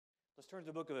Let's turn to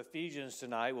the book of Ephesians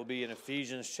tonight. We'll be in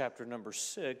Ephesians chapter number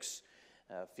 6.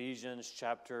 Ephesians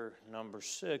chapter number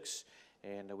 6.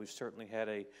 And we've certainly had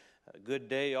a good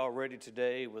day already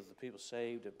today with the people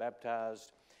saved and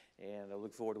baptized. And I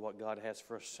look forward to what God has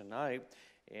for us tonight.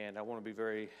 And I want to be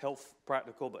very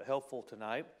practical but helpful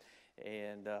tonight.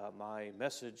 And my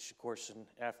message, of course,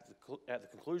 at the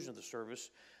conclusion of the service,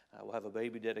 we'll have a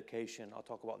baby dedication. I'll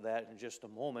talk about that in just a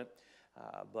moment.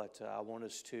 But I want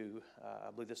us to,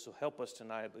 I believe this will help us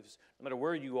tonight. I believe no matter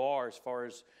where you are as far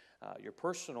as your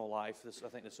personal life, I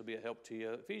think this will be a help to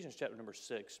you. Ephesians chapter number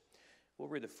 6. We'll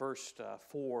read the first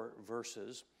 4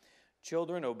 verses.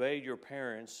 Children, obey your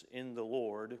parents in the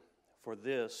Lord, for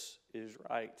this is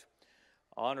right.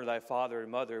 Honor thy father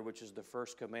and mother, which is the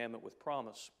first commandment with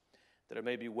promise, that it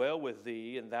may be well with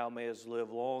thee, and thou mayest live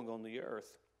long on the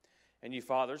earth. And ye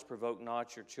fathers, provoke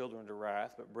not your children to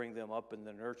wrath, but bring them up in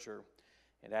the nurture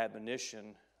and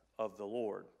admonition of the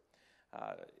Lord.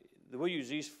 We'll use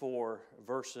these 4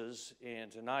 verses,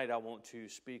 and tonight I want to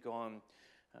speak on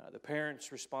the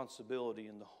parent's responsibility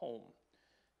in the home.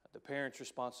 The parent's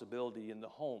responsibility in the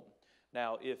home.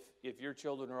 Now, if your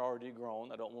children are already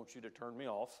grown, I don't want you to turn me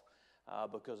off,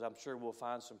 because I'm sure we'll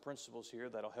find some principles here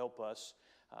that'll help us,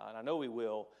 and I know we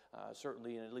will,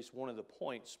 certainly in at least one of the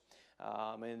points.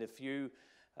 And if you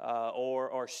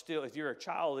if you're a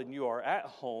child and you are at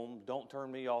home, don't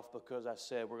turn me off because I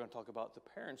said we're going to talk about the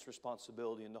parent's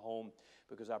responsibility in the home,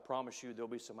 because I promise you there'll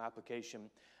be some application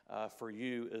for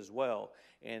you as well.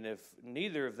 And if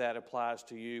neither of that applies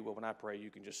to you, well, when I pray,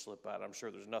 you can just slip out. I'm sure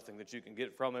there's nothing that you can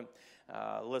get from it.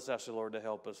 Let's ask the Lord to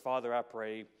help us. Father, I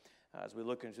pray as we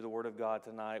look into the Word of God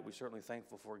tonight, we're certainly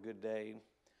thankful for a good day,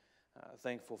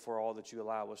 thankful for all that you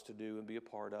allow us to do and be a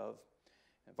part of.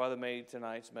 And Father, may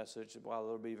tonight's message, while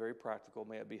it'll be very practical,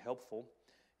 may it be helpful,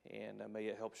 and may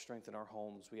it help strengthen our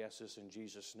homes. We ask this in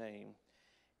Jesus' name.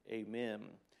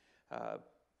 Amen.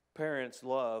 Parents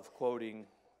love quoting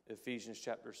Ephesians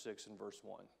chapter 6 and verse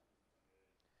 1.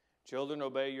 Children,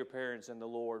 obey your parents in the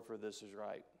Lord, for this is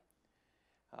right.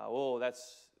 For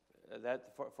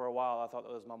a while I thought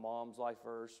that was my mom's life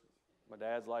verse, my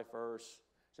dad's life verse.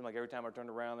 Seemed like every time I turned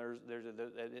around,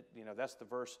 that's the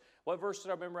verse. What verse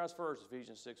did I memorize first?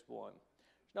 Ephesians 6:1.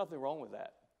 There's nothing wrong with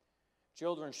that.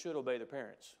 Children should obey their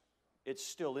parents. It's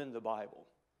still in the Bible.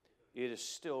 It is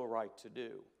still right to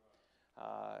do.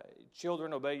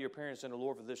 Children, obey your parents in the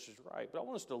Lord, for this is right. But I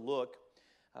want us to look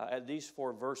at these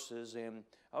 4 verses, and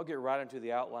I'll get right into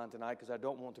the outline tonight because I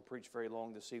don't want to preach very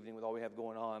long this evening with all we have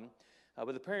going on.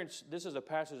 But the parents, this is a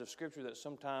passage of Scripture that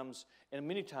sometimes, and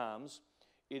many times,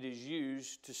 it is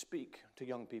used to speak to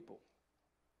young people.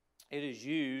 It is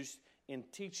used in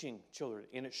teaching children,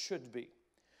 and it should be.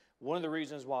 One of the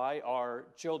reasons why our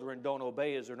children don't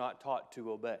obey is they're not taught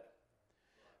to obey.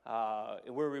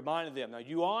 And we're reminding them. Now,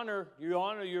 you honor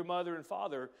your mother and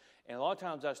father, and a lot of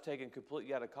times that's taken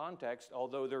completely out of context,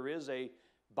 although there is a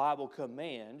Bible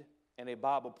command and a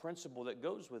Bible principle that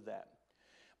goes with that.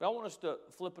 But I want us to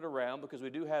flip it around because we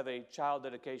do have a child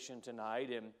dedication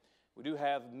tonight, and we do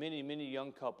have many, many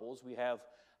young couples. We have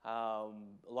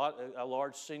a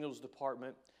large singles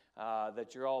department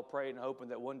that you're all praying and hoping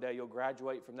that one day you'll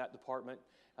graduate from that department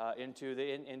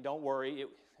and don't worry,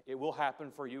 it will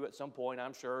happen for you at some point,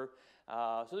 I'm sure.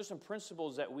 So there's some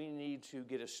principles that we need to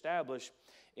get established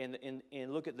and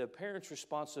look at the parent's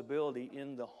responsibility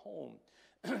in the home.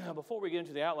 Before we get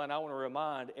into the outline, I want to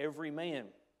remind every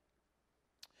man,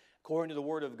 according to the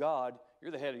Word of God,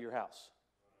 you're the head of your house.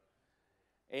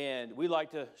 And we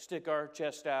like to stick our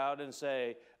chest out and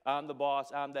say, I'm the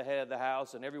boss, I'm the head of the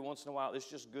house, and every once in a while it's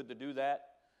just good to do that.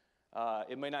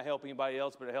 It may not help anybody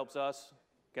else, but it helps us.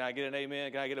 Can I get an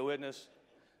amen? Can I get a witness?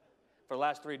 For the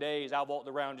last 3 days, I walked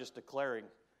around just declaring,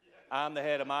 I'm the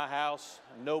head of my house.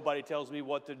 Nobody tells me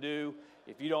what to do.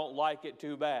 If you don't like it,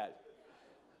 too bad.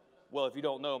 Well, if you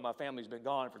don't know, my family's been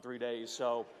gone for 3 days,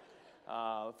 so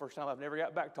first time I've never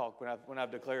got back talk when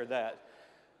I've declared that.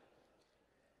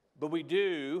 But we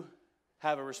do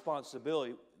have a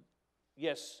responsibility.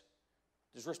 Yes,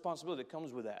 there's responsibility that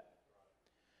comes with that.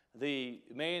 The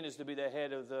man is to be the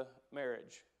head of the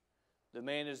marriage. The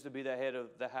man is to be the head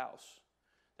of the house.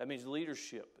 That means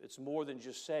leadership. It's more than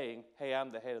just saying, hey,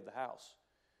 I'm the head of the house.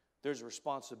 There's a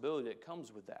responsibility that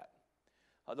comes with that.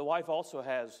 The wife also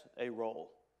has a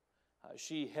role.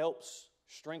 She helps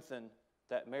strengthen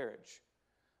that marriage.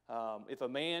 If a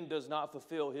man does not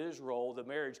fulfill his role, the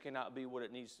marriage cannot be what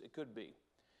it could be.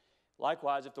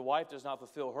 Likewise, if the wife does not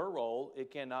fulfill her role,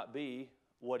 it cannot be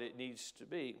what it needs to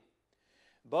be.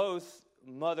 Both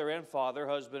mother and father,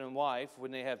 husband and wife,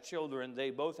 when they have children, they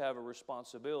both have a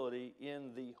responsibility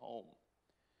in the home.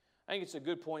 I think it's a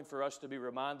good point for us to be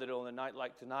reminded on a night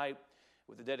like tonight,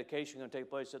 with the dedication going to take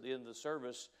place at the end of the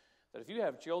service, that if you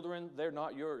have children, they're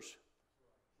not yours.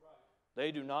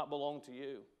 They do not belong to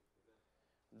you.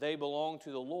 They belong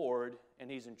to the Lord, and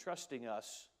He's entrusting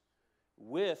us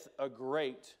with a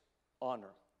great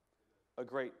honor, a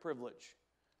great privilege.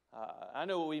 I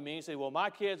know what we mean. Say, well, my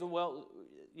kids, well,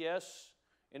 yes,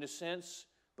 in a sense,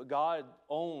 but God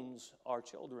owns our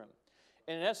children.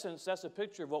 And in essence, that's a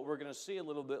picture of what we're going to see a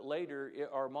little bit later,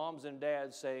 our moms and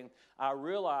dads saying, I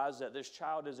realize that this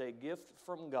child is a gift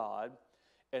from God,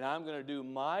 and I'm going to do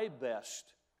my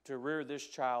best to rear this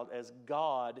child as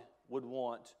God would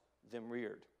want them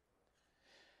reared.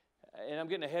 And I'm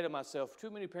getting ahead of myself.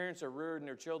 Too many parents are rearing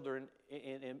their children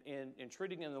and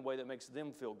treating them in a way that makes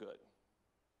them feel good.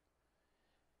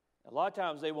 A lot of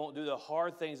times they won't do the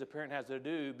hard things a parent has to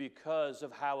do because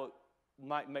of how it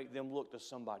might make them look to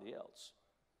somebody else.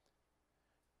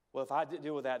 Well, if I didn't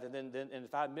deal with that, and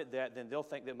if I admit that, then they'll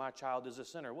think that my child is a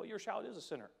sinner. Well, your child is a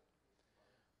sinner.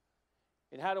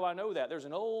 And how do I know that? There's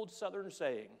an old Southern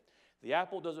saying, the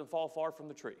apple doesn't fall far from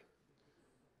the tree.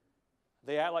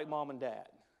 They act like mom and dad.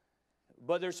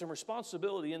 But there's some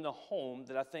responsibility in the home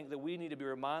that I think that we need to be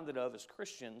reminded of as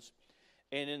Christians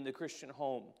and in the Christian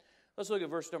home. Let's look at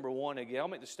verse number 1 again. I'll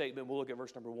make the statement. We'll look at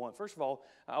verse number 1. First of all,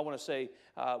 I want to say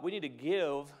we need to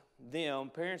give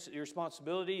them, parents, your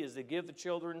responsibility is to give the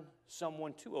children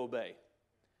someone to obey.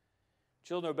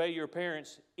 Children, obey your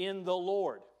parents in the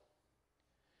Lord.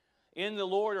 In the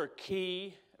Lord are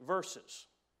key verses.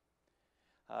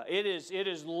 It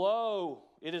is low.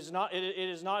 It is not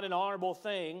an honorable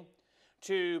thing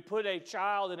to put a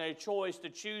child in a choice to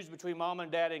choose between mom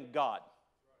and dad and God.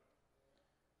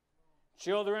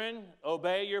 Children,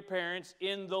 obey your parents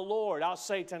in the Lord. I'll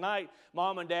say tonight,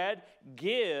 mom and dad,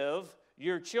 give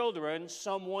your children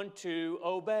someone to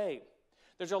obey.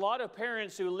 There's a lot of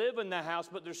parents who live in the house,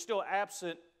 but they're still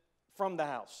absent from the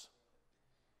house.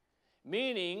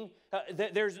 Meaning,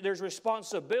 there's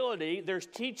responsibility, there's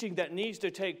teaching that needs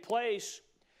to take place,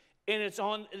 and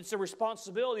it's a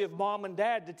responsibility of mom and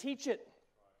dad to teach it.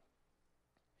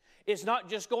 It's not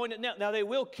just going to, now they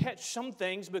will catch some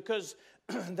things because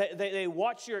they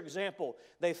watch your example.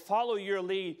 They follow your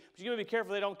lead. But you got to be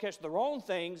careful they don't catch the wrong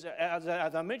things as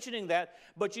I'm mentioning that.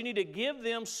 But you need to give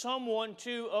them someone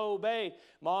to obey.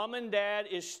 Mom and dad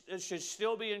should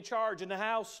still be in charge in the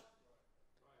house.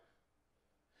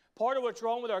 Part of what's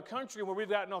wrong with our country where we've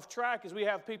gotten off track is we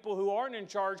have people who aren't in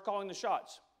charge calling the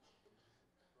shots.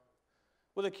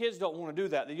 Well, the kids don't want to do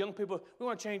that. The young people, we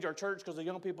want to change our church because the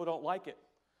young people don't like it.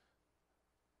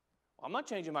 I'm not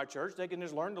changing my church. They can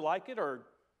just learn to like it or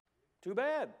too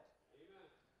bad.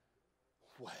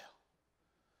 Amen.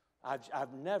 Well,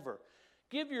 I've never.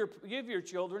 Give your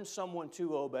children someone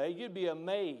to obey. You'd be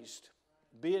amazed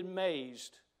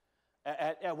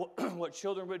at what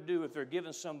children would do if they're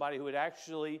given somebody who would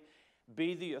actually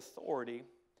be the authority,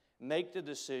 make the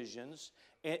decisions,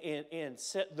 and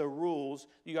set the rules.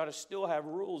 You got to still have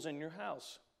rules in your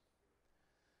house.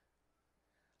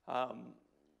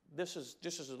 This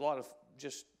is a lot of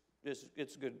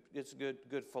it's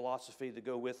good philosophy to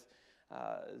go with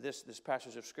this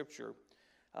passage of Scripture.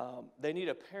 They need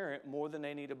a parent more than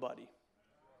they need a buddy.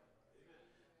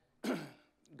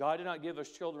 God did not give us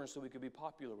children so we could be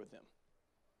popular with them.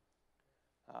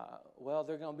 Well,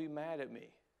 they're going to be mad at me.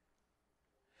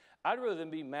 I'd rather them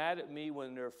be mad at me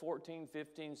when they're 14,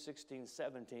 15, 16,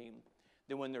 17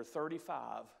 than when they're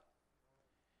 35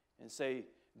 and say,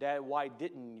 Dad, why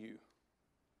didn't you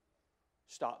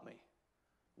stop me?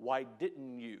 Why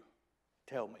didn't you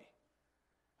tell me?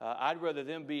 I'd rather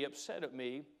them be upset at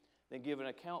me than give an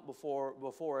account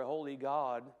before a holy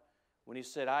God when He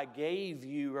said, I gave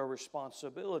you a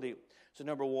responsibility. So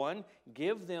number one,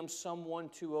 give them someone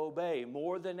to obey.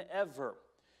 More than ever,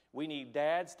 we need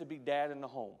dads to be dad in the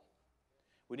home.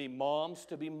 We need moms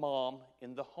to be mom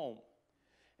in the home.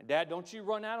 And Dad, don't you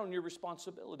run out on your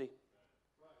responsibility.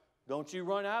 Don't you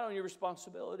run out on your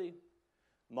responsibility.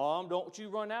 Mom, don't you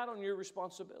run out on your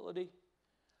responsibility.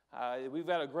 We've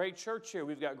got a great church here.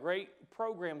 We've got great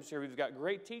programs here. We've got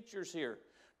great teachers here.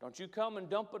 Don't you come and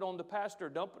dump it on the pastor,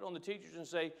 dump it on the teachers and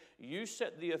say, you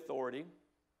set the authority.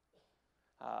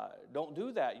 Don't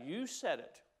do that. You set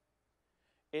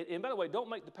it. And by the way, don't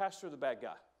make the pastor the bad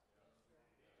guy.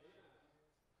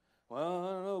 Well,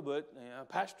 I don't know, but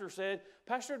pastor said,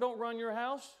 Pastor, don't run your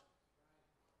house.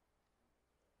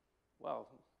 Well,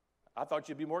 I thought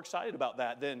you'd be more excited about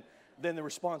that than the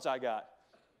response I got.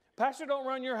 Pastor, don't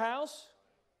run your house.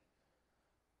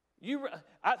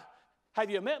 Have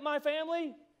you met my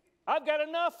family? I've got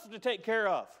enough to take care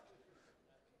of.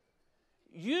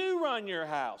 You run your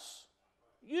house.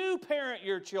 You parent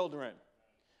your children.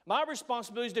 My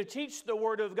responsibility is to teach the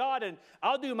Word of God, and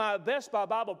I'll do my best by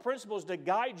Bible principles to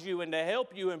guide you and to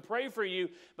help you and pray for you.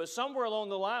 But somewhere along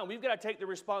the line, we've got to take the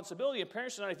responsibility. And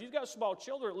parents tonight, if you've got small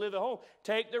children that live at home,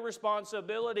 take the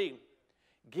responsibility.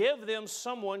 Give them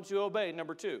someone to obey.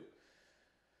 Number 2.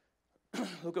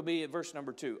 Look at me at verse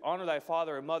number 2. Honor thy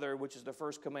father and mother, which is the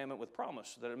first commandment with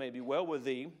promise, that it may be well with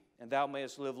thee, and thou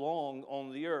mayest live long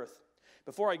on the earth.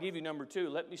 Before I give you number 2,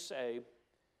 let me say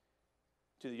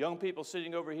to the young people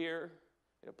sitting over here,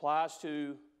 it applies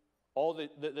to all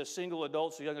the single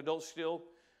adults, the young adults still,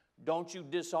 don't you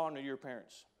dishonor your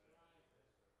parents.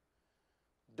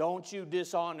 Don't you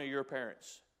dishonor your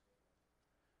parents.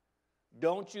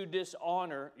 Don't you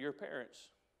dishonor your parents.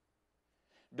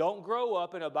 Don't grow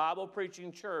up in a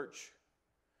Bible-preaching church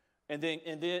and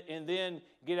then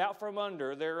get out from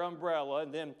under their umbrella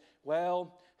and then,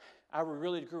 well, I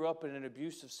really grew up in an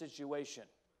abusive situation.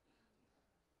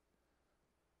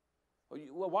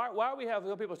 Well, why do we have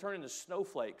people turn into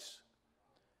snowflakes?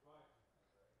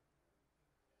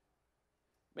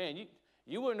 Man,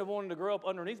 you wouldn't have wanted to grow up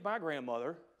underneath my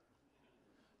grandmother.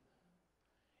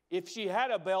 If she had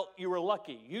a belt, you were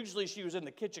lucky. Usually she was in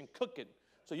the kitchen cooking,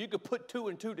 so you could put 2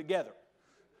 and 2 together.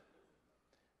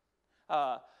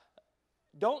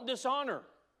 Don't dishonor.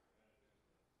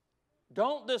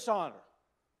 Don't dishonor.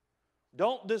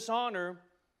 Don't dishonor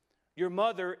your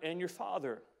mother and your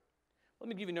father. Let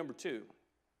me give you number 2.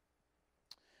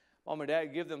 Mom and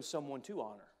Dad, give them someone to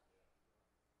honor.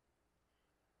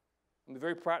 I'm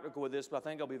very practical with this, but I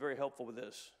think I'll be very helpful with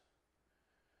this.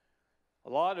 A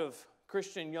lot of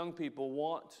Christian young people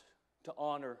want to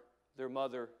honor their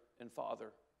mother and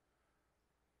father.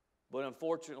 But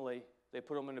unfortunately, they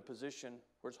put them in a position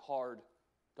where it's hard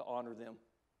to honor them.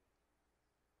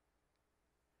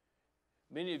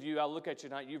 Many of you, I look at you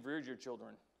tonight, you've reared your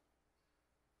children.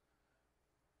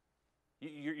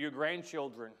 Your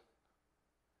grandchildren.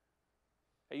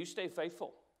 Hey, you stay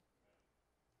faithful.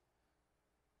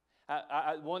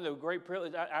 One of the great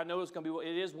privileges, I know it's going to be,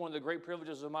 it is one of the great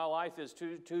privileges of my life is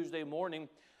Tuesday morning,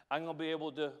 I'm going to be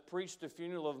able to preach the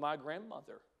funeral of my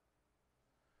grandmother.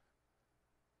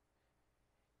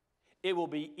 It will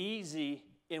be easy,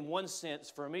 in one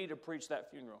sense, for me to preach that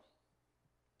funeral.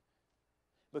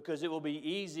 Because it will be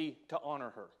easy to honor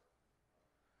her.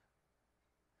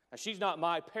 Now, she's not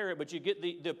my parent, but you get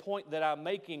the point that I'm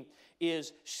making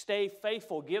is stay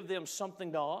faithful. Give them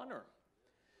something to honor.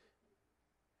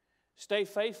 Stay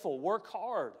faithful. Work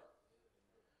hard.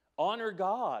 Honor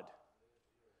God.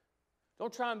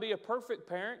 Don't try and be a perfect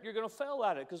parent. You're going to fail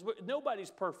at it because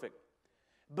nobody's perfect.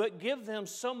 But give them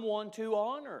someone to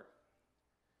honor.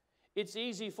 It's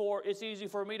easy for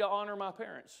me to honor my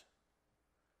parents.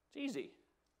 It's easy.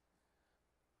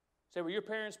 Say, were your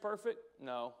parents perfect?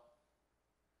 No.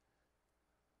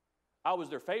 I was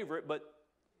their favorite, but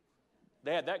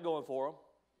they had that going for them.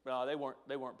 No,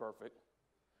 they weren't perfect.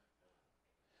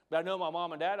 But I know my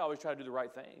mom and dad always tried to do the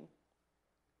right thing.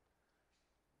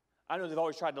 I know they've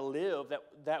always tried to live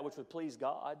that which would please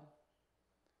God.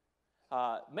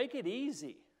 Make it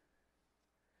easy.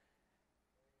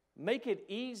 Make it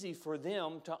easy for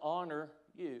them to honor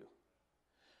you.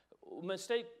 A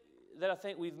mistake that I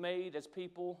think we've made as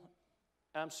people,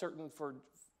 I'm certain for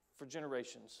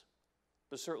generations,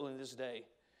 but certainly this day,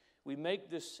 we make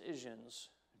decisions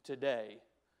today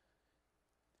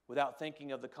without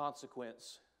thinking of the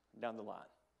consequence down the line.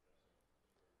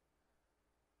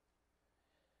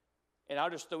 And I'll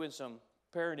just throw in some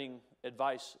parenting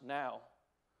advice now.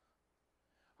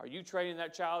 Are you training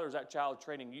that child or is that child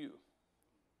training you?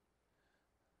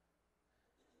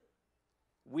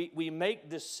 We make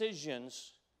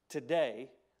decisions today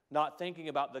not thinking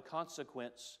about the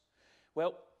consequence.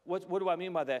 Well, what do I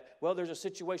mean by that? Well, there's a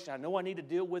situation. I know I need to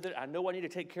deal with it. I know I need to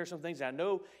take care of some things. I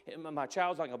know my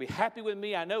child's not going to be happy with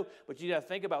me. I know, but you got to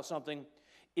think about something.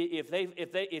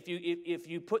 If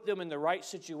you put them in the right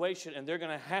situation and they're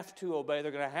going to have to obey,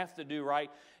 they're going to have to do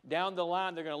right, down the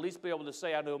line they're going to at least be able to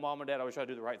say, I know Mom and Dad always try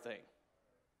to do the right thing.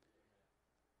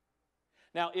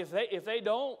 Now, if they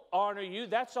don't honor you,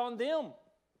 that's on them.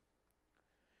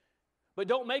 But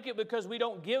don't make it because we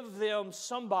don't give them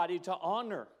somebody to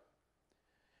honor.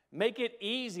 Make it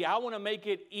easy. I want to make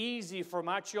it easy for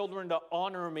my children to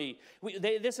honor me.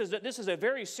 This is a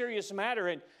very serious matter,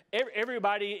 and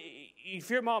everybody, if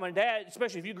you're mom and dad,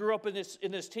 especially if you grew up in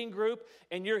this teen group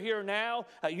and you're here now,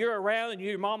 you're around and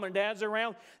your mom and dad's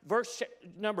around. Verse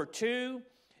number 2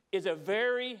 is a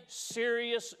very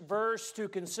serious verse to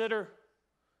consider.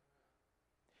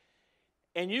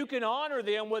 And you can honor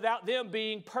them without them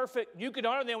being perfect. You can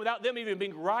honor them without them even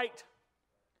being right.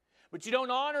 But you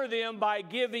don't honor them by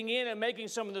giving in and making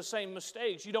some of the same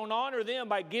mistakes. You don't honor them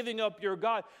by giving up your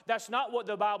God. That's not what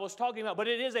the Bible is talking about, but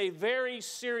it is a very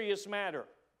serious matter.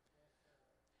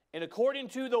 And according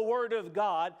to the Word of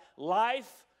God, life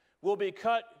will be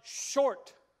cut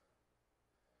short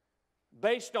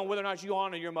based on whether or not you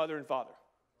honor your mother and father.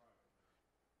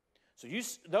 So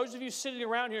those of you sitting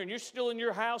around here and you're still in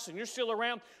your house and you're still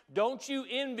around, don't you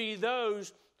envy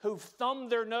those who thumb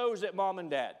their nose at mom and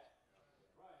dad.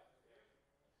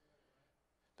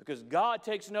 Because God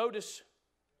takes notice.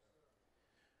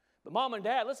 But mom and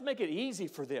dad, let's make it easy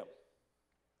for them.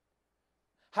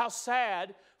 How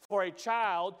sad for a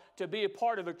child to be a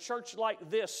part of a church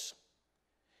like this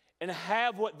and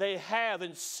have what they have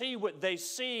and see what they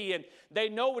see, and they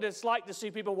know what it's like to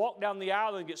see people walk down the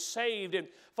aisle and get saved and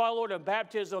follow Lord in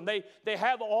baptism. They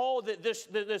have all that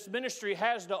this ministry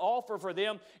has to offer for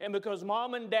them, and because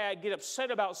mom and dad get upset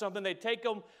about something, they take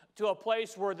them to a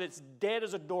place where it's dead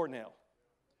as a doornail.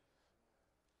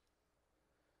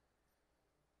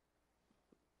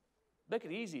 Make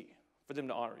it easy for them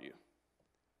to honor you.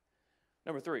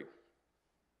 Number 3.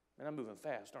 And I'm moving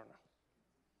fast, aren't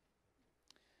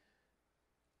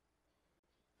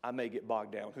I? I may get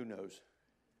bogged down. Who knows?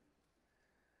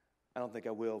 I don't think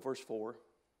I will. Verse 4.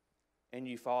 And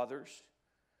ye fathers,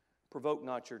 provoke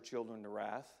not your children to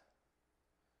wrath,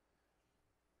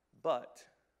 but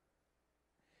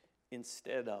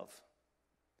instead of,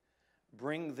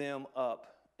 bring them up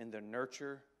in the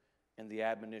nurture and the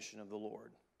admonition of the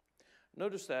Lord.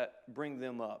 Notice that, bring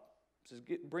them up. It says,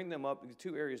 bring them up,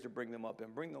 2 areas to bring them up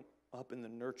in. Bring them up in the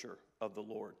nurture of the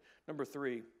Lord. Number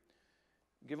 3,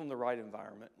 give them the right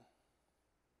environment.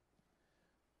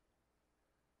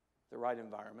 The right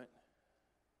environment.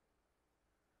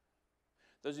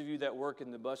 Those of you that work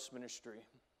in the bus ministry,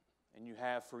 and you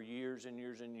have for years and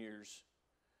years and years,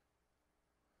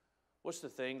 what's the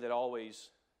thing that always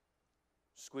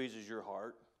squeezes your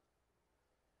heart?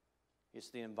 It's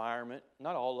the environment.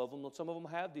 Not all of them. Some of them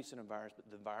have decent environments,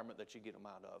 but the environment that you get them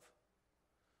out of.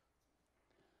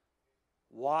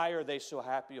 Why are they so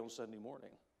happy on Sunday morning?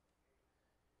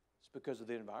 It's because of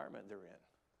the environment they're in.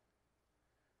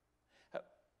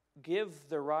 Give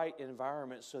the right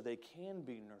environment so they can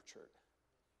be nurtured.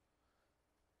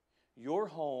 Your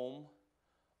home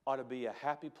ought to be a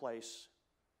happy place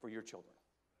for your children.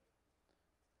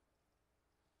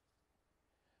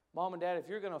 Mom and Dad, if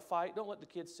you're going to fight, don't let the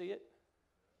kids see it.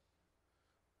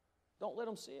 Don't let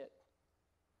them see it.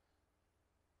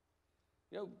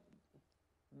 You know,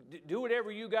 do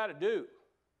whatever you got to do.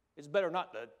 It's better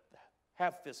not to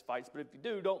have fist fights, but if you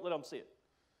do, don't let them see it.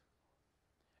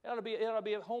 It ought to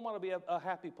be home ought to be a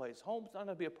happy place. Home ought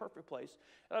to be a perfect place.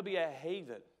 It ought to be a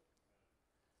haven.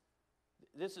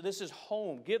 This is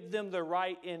home. Give them the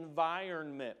right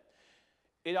environment.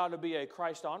 It ought to be a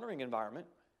Christ-honoring environment.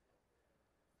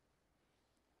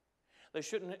 They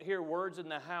shouldn't hear words in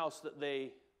the house that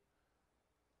they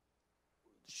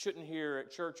shouldn't hear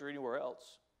at church or anywhere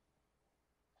else.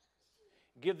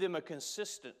 Give them a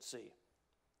consistency.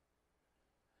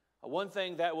 One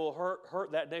thing that will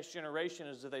hurt that next generation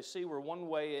is that they see we're one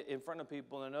way in front of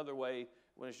people and another way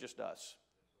when it's just us.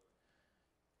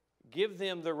 Give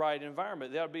them the right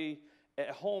environment. They ought to be at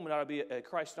home. It ought to be a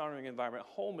Christ-honoring environment.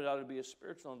 At home, it ought to be a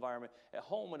spiritual environment. At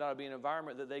home, it ought to be an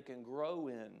environment that they can grow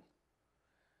in.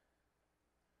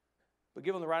 But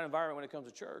give them the right environment when it comes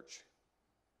to church.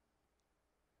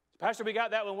 Pastor, we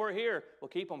got that when we're here. Well,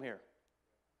 keep them here.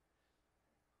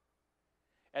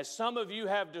 As some of you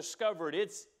have discovered,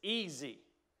 it's easy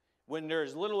when they're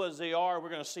as little as they are, we're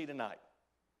going to see tonight.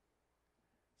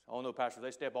 Oh, no, Pastor,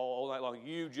 they stay up all night long.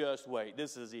 You just wait.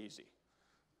 This is easy.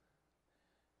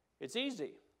 It's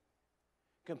easy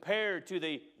compared to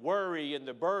the worry and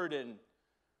the burden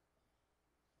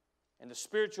and the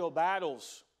spiritual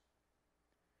battles.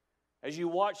 As you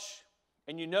watch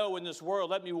and you know in this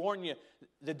world, let me warn you,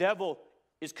 the devil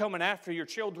is coming after your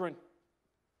children.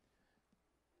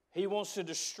 He wants to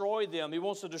destroy them. He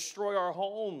wants to destroy our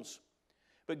homes.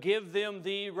 But give them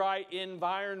the right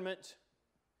environment.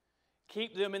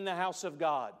 Keep them in the house of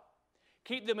God.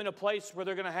 Keep them in a place where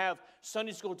they're going to have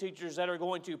Sunday school teachers that are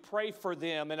going to pray for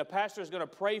them, and a pastor is going to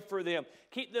pray for them.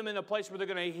 Keep them in a place where they're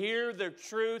going to hear the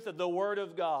truth of the Word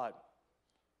of God.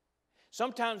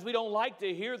 Sometimes we don't like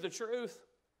to hear the truth.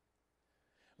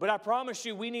 But I promise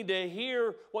you, we need to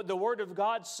hear what the Word of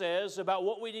God says about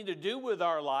what we need to do with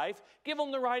our life. Give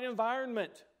them the right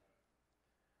environment.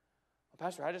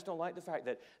 Pastor, I just don't like the fact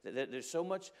that there's so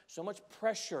much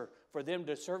pressure for them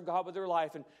to serve God with their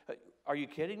life. And are you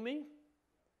kidding me?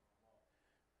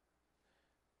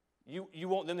 You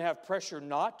want them to have pressure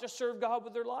not to serve God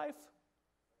with their life?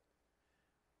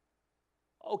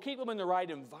 Oh, keep them in the right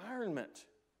environment.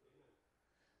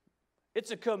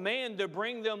 It's a command to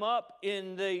bring them up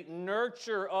in the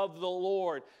nurture of the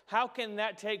Lord. How can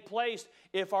that take place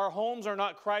if our homes are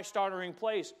not Christ-honoring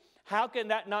place? How can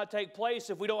that not take place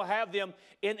if we don't have them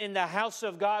in the house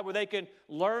of God where they can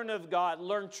learn of God,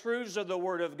 learn truths of the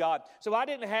Word of God? So I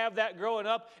didn't have that growing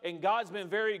up, and God's been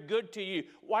very good to you.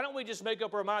 Why don't we just make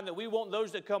up our mind that we want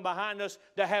those that come behind us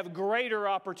to have greater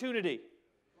opportunity?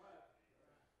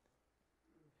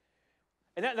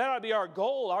 And that ought to be our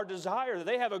goal, our desire, that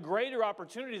they have a greater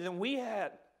opportunity than we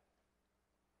had.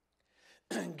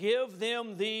 Give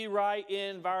them the right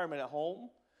environment at home.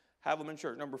 Have them in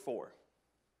church. Number 4.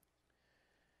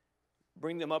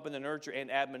 Bring them up in the nurture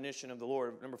and admonition of the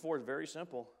Lord. Number 4 is very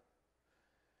simple.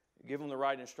 Give them the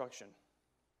right instruction.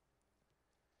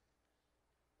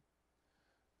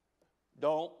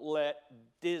 Don't let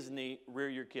Disney rear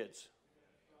your kids.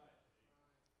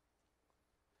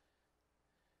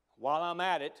 While I'm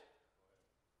at it,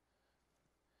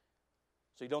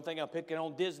 so you don't think I'm picking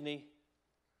on Disney,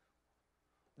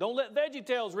 don't let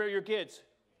VeggieTales rear your kids.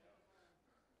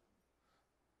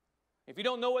 If you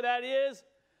don't know what that is,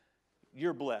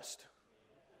 you're blessed.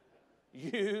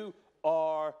 You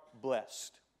are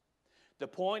blessed. The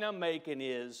point I'm making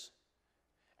is,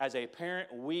 as a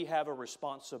parent, we have a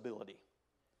responsibility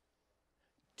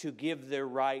to give the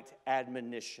right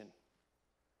admonition.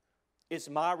 It's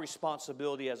my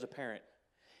responsibility as a parent.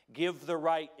 Give the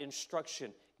right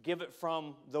instruction. Give it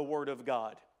from the Word of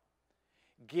God.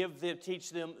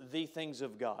 Teach them the things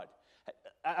of God.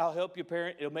 I'll help you,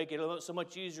 parent. It'll make it so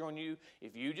much easier on you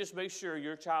if you just make sure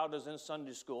your child is in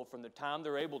Sunday school from the time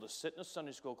they're able to sit in a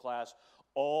Sunday school class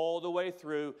all the way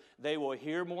through. They will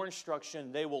hear more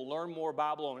instruction. They will learn more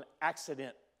Bible on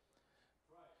accident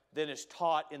than is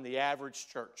taught in the average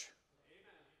church.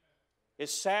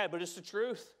 It's sad, but it's the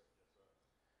truth.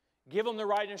 Give them the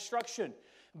right instruction,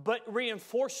 but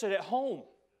reinforce it at home.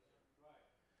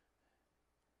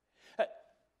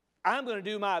 I'm going to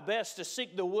do my best to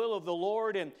seek the will of the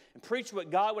Lord and preach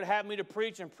what God would have me to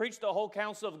preach and preach the whole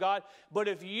counsel of God. But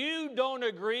if you don't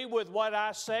agree with what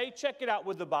I say, check it out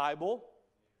with the Bible.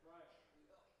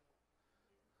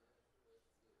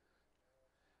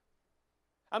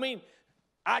 I mean,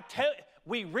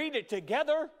 we read it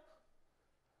together.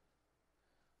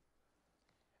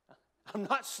 I'm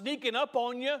not sneaking up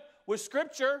on you with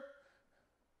Scripture.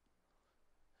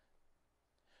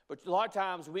 But a lot of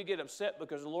times we get upset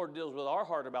because the Lord deals with our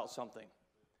heart about something.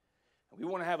 We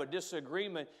want to have a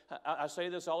disagreement. I say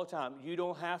this all the time. You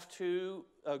don't have to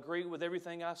agree with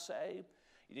everything I say.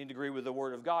 You need to agree with the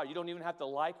Word of God. You don't even have to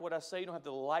like what I say. You don't have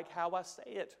to like how I say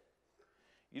it.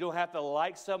 You don't have to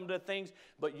like some of the things,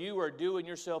 but you are doing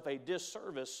yourself a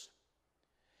disservice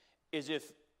is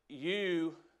if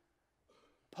you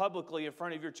publicly in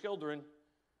front of your children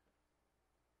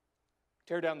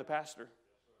tear down the pastor.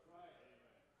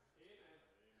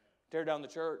 Tear down the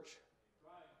church.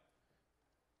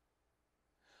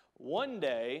 One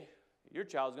day, your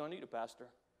child's going to need a pastor.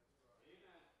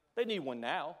 They need one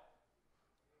now.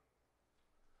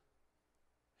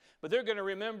 But they're going to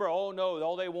remember, oh no,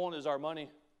 all they want is our money.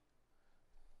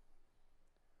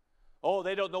 Oh,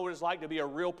 they don't know what it's like to be a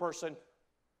real person.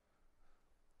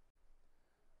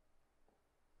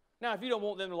 Now, if you don't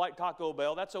want them to like Taco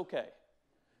Bell, that's okay.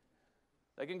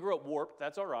 They can grow up warped.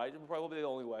 That's all right. It'll probably be the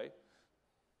only way.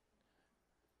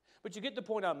 But you get the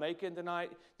point I'm making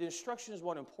tonight. The instruction is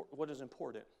what is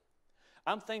important.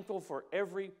 I'm thankful for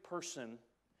every person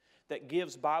that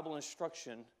gives Bible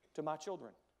instruction to my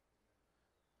children.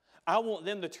 I want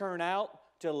them to turn out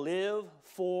to live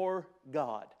for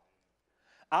God.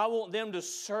 I want them to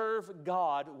serve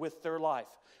God with their life.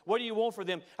 What do you want for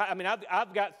them? I mean,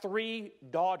 I've got 3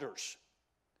 daughters.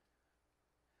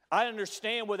 I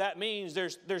understand what that means.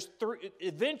 There's 3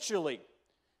 eventually.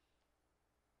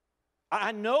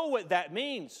 I know what that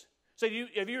means. So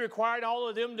have you required all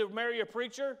of them to marry a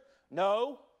preacher?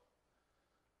 No.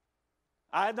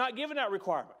 I have not given that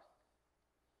requirement.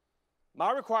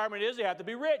 My requirement is they have to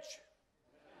be rich.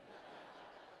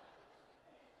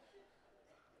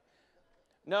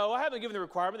 No, I haven't given the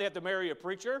requirement they have to marry a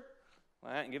preacher.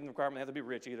 I haven't given the requirement they have to be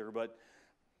rich either, but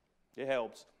it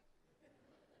helps.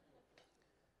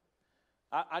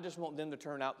 I just want them to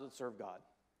turn out to serve God.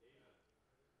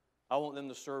 I want them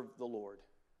to serve the Lord.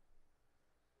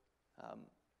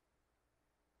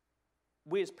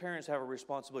 We as parents have a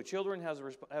responsibility. Children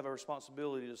have a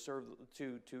responsibility to serve,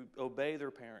 to obey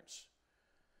their parents.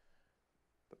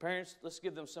 But parents, let's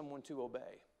give them someone to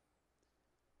obey.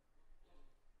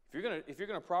 If you're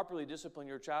going to properly discipline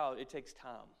your child, it takes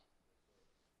time.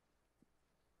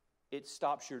 It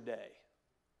stops your day.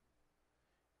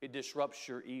 It disrupts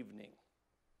your evening.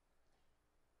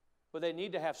 But they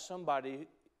need to have somebody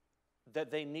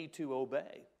that they need to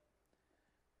obey.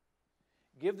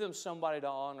 Give them somebody to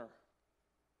honor.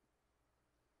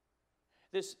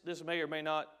 This may or may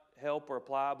not help or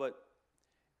apply, but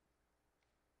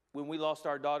when we lost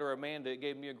our daughter Amanda, it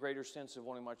gave me a greater sense of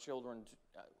wanting my children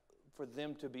for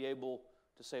them to be able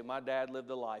to say, my dad lived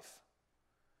a life.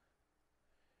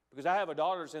 Because I have a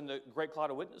daughter that's in the great cloud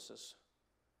of witnesses.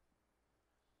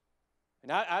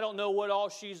 And I don't know what all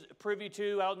she's privy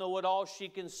to. I don't know what all she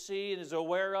can see and is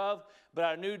aware of. But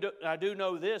I do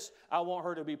know this. I want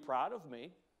her to be proud of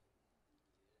me.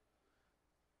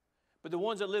 But the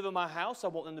ones that live in my house, I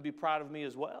want them to be proud of me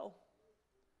as well.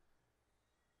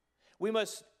 We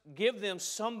must give them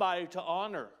somebody to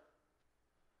honor.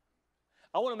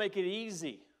 I want to make it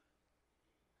easy.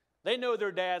 They know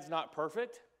their dad's not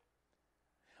perfect.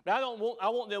 But I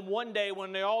want them one day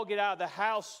when they all get out of the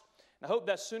house, and I hope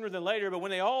that's sooner than later, but when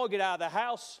they all get out of the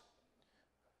house,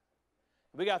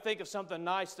 we got to think of something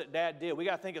nice that Dad did. We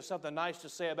got to think of something nice to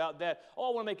say about Dad.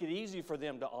 Oh, I want to make it easy for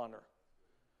them to honor.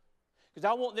 Because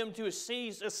I want them to see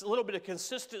a little bit of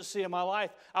consistency in my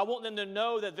life. I want them to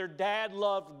know that their dad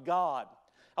loved God.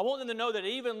 I want them to know that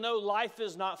even though life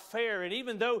is not fair, and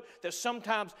even though that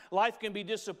sometimes life can be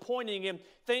disappointing and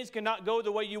things cannot go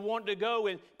the way you want to go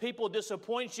and people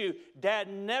disappoint you, Dad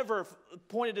never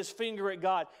pointed his finger at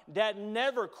God. Dad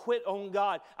never quit on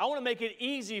God. I want to make it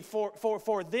easy for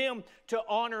them to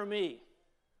honor me.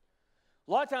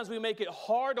 A lot of times we make it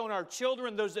hard on our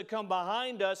children, those that come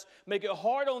behind us, make it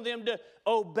hard on them to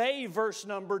obey verse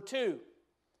number 2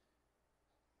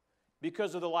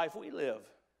 because of the life we live.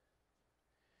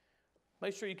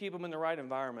 Make sure you keep them in the right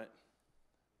environment.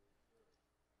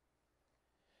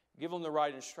 Give them the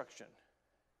right instruction.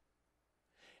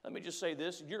 Let me just say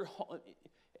this.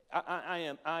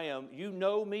 I am. You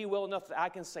know me well enough that I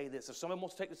can say this. If someone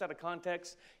wants to take this out of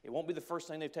context, it won't be the first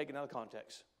thing they've taken out of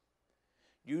context.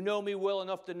 You know me well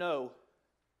enough to know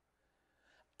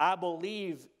I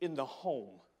believe in the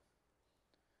home.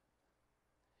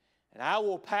 And I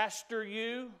will pastor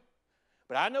you,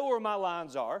 but I know where my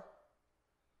lines are.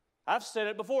 I've said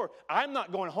it before. I'm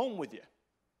not going home with you.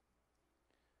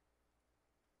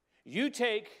 You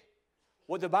take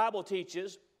what the Bible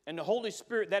teaches and the Holy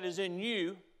Spirit that is in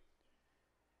you.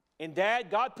 And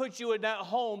Dad, God put you in that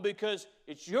home because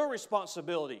it's your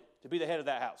responsibility to be the head of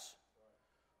that house.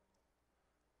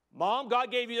 Mom,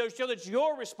 God gave you those children. It's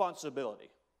your responsibility.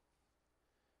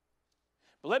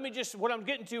 But what I'm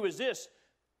getting to is this.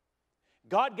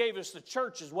 God gave us the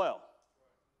church as well.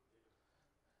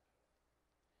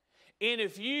 And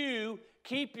if you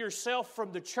keep yourself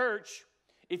from the church,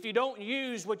 if you don't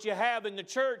use what you have in the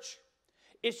church,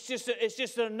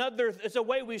 it's a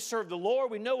way we serve the Lord.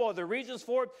 We know all the reasons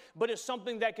for it, but it's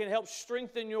something that can help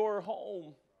strengthen your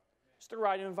home. It's the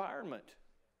right environment.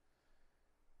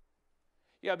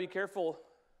 Yeah, be careful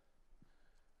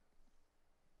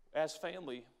as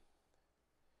family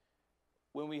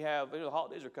when we have, the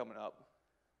holidays are coming up.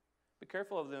 Be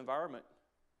careful of the environment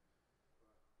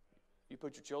you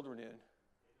put your children in.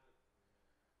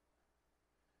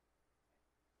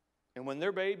 And when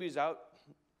they're babies out,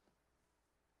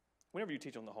 whenever you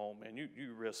teach them the home, man, you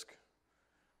risk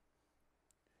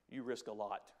a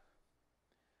lot.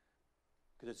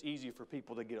 Because it's easy for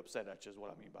people to get upset at you is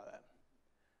what I mean by that.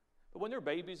 But when they're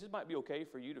babies, it might be okay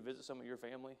for you to visit some of your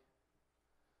family.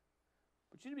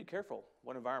 But you need to be careful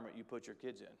what environment you put your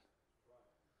kids in.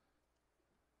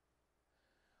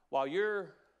 While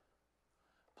you're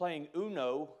playing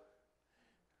Uno,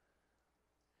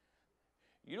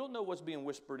 you don't know what's being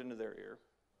whispered into their ear.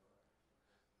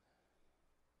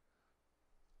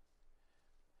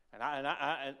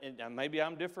 And maybe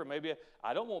I'm different. Maybe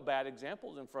I don't want bad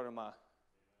examples in front of my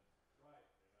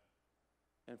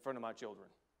children.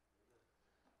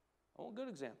 I want good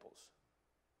examples.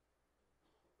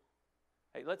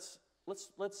 Hey, let's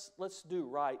do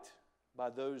right by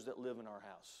those that live in our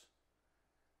house.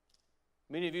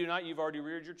 Many of you tonight, you've already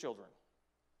reared your children,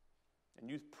 and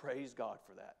you praise God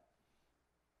for that.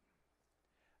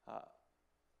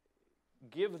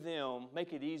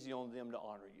 Make it easy on them to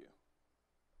honor you,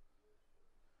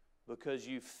 because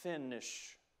you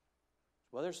finish.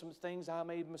 Well, there's some things I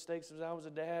made mistakes as I was a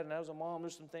dad and I was a mom.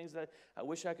 There's some things that I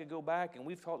wish I could go back, and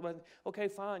we've talked about it. Okay,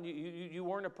 fine. You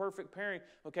weren't a perfect parent.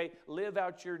 Okay, live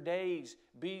out your days.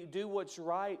 Do what's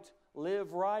right.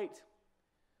 Live right.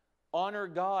 Honor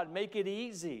God. Make it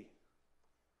easy.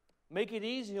 Make it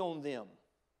easy on them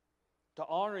to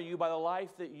honor you by the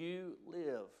life that you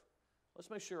live. Let's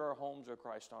make sure our homes are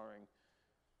Christ-honoring.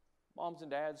 Moms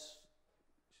and dads,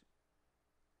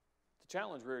 it's a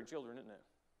challenge rearing children, isn't it?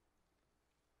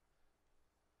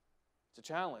 It's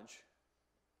a challenge.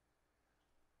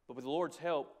 But with the Lord's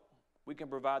help, we can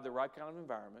provide the right kind of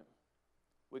environment.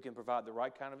 We can provide the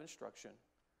right kind of instruction.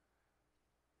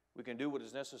 We can do what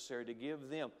is necessary to give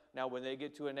them. Now, when they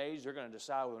get to an age, they're going to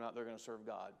decide whether or not they're going to serve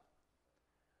God.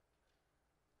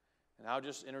 And I'll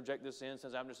just interject this in,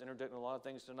 since I'm just interjecting a lot of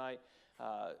things tonight.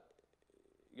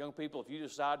 Young people, if you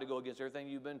decide to go against everything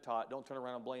you've been taught, don't turn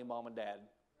around and blame mom and dad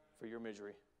for your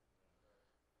misery.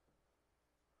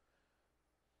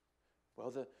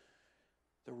 Well, the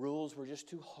rules were just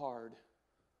too hard.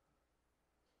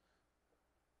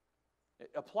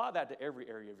 Apply that to every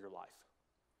area of your life.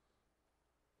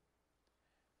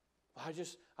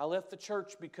 I left the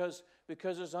church because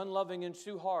it's unloving and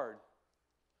too hard.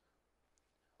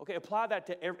 Okay, apply that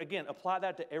to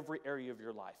every area of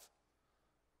your life.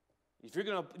 If you're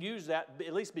going to use that,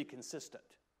 at least be consistent.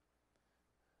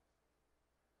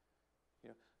 You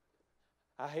know,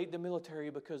 I hate the military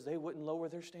because they wouldn't lower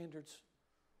their standards.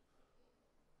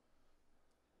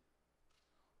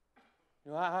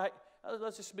 You know,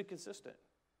 let's just be consistent.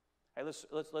 Hey, let's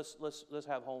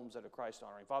have homes that are Christ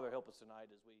honoring. Father, help us tonight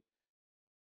as we